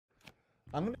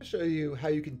I'm going to show you how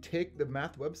you can take the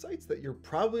math websites that you're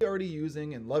probably already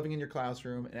using and loving in your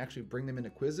classroom and actually bring them into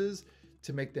Quizizz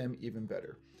to make them even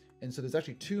better. And so there's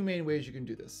actually two main ways you can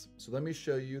do this. So let me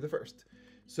show you the first.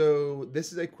 So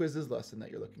this is a Quizizz lesson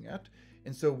that you're looking at.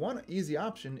 And so one easy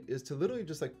option is to literally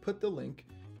just like put the link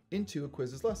into a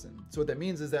Quizizz lesson. So what that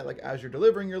means is that like as you're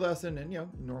delivering your lesson and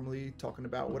normally talking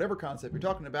about whatever concept you're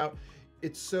talking about,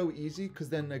 it's so easy because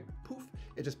then like poof,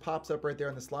 it just pops up right there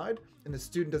on the slide and the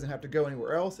student doesn't have to go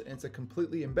anywhere else and it's a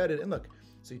completely embedded. And look,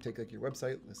 so you take like your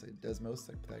website, let's say Desmos,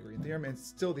 like Pythagorean theorem, and it's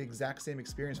still the exact same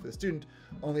experience for the student,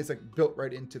 only it's like built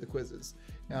right into the quizzes.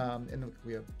 And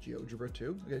we have GeoGebra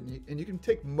too. And you can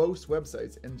take most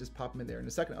websites and just pop them in there. In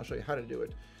a second, I'll show you how to do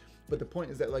it. But the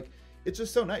point is that like, it's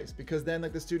just so nice because then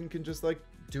like the student can just like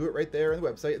do it right there on the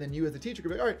website, and then you as the teacher can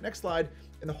be like, all right, next slide,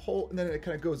 and then it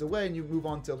kind of goes away and you move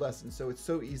on to a lesson. So it's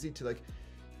so easy to like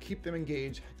keep them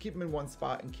engaged, keep them in one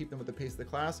spot, and keep them with the pace of the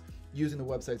class using the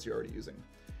websites you're already using.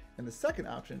 And the second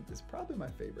option is probably my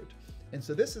favorite. And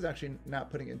so this is actually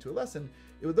not putting it into a lesson.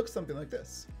 It would look something like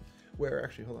this, where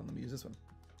actually, hold on, let me use this one.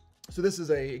 So this is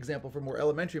a example for more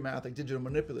elementary math, like digital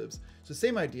manipulatives. So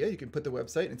same idea, you can put the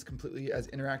website and it's completely as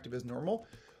interactive as normal,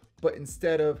 but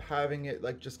instead of having it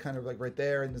like just kind of like right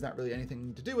there and there's not really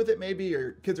anything to do with it maybe,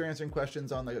 or kids are answering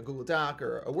questions on like a Google Doc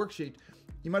or a worksheet,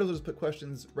 you might as well just put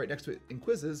questions right next to it in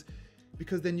Quizizz,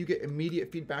 because then you get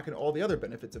immediate feedback and all the other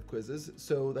benefits of Quizizz.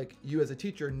 So like you as a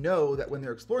teacher know that when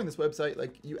they're exploring this website,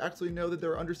 like you actually know that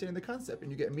they're understanding the concept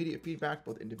and you get immediate feedback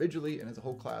both individually and as a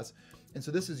whole class. And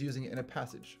so this is using it in a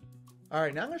passage. All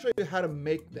right, now I'm gonna show you how to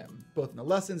make them, both in the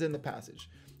lessons and the passage.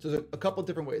 So there's a couple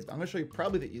different ways, but I'm gonna show you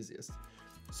probably the easiest.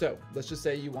 So let's just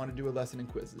say you want to do a lesson in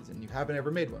Quizizz and you haven't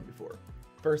ever made one before.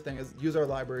 First thing is use our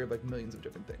library of like millions of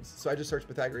different things. So I just searched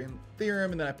Pythagorean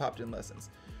theorem and then I popped in lessons.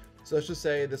 So let's just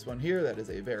say this one here, that is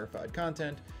a verified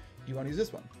content. You want to use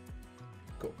this one.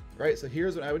 Cool, right? So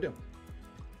here's what I would do.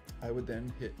 I would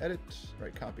then hit edit,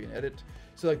 right? Copy and edit.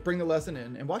 So like bring the lesson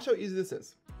in and watch how easy this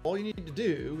is. All you need to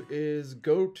do is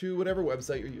go to whatever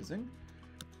website you're using,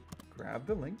 grab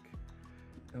the link,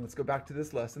 and let's go back to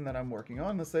this lesson that I'm working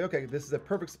on. Let's say, okay, this is a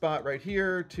perfect spot right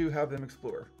here to have them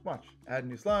explore. Watch, add a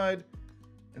new slide,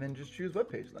 and then just choose web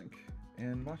page link.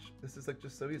 And watch, this is like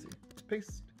just so easy.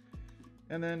 Paste,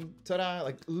 and then ta-da,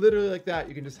 like literally like that,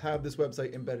 you can just have this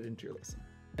website embedded into your lesson.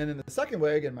 And then the second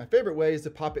way, again, my favorite way, is to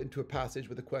pop it into a passage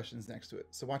with the questions next to it.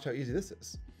 So watch how easy this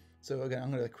is. So again, I'm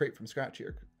gonna create from scratch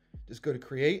here. Just go to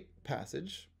create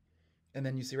passage, and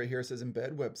then you see right here it says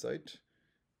embed website,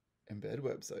 and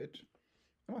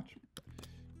watch.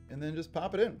 And then just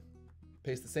pop it in.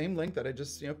 Paste the same link that I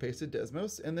just pasted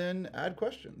Desmos, and then add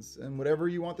questions and whatever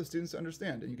you want the students to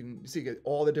understand. And you see you get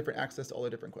all the different access to all the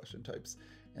different question types.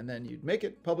 And then you'd make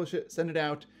it, publish it, send it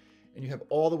out, and you have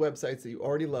all the websites that you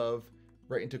already love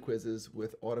right into Quizizz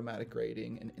with automatic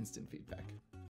grading and instant feedback.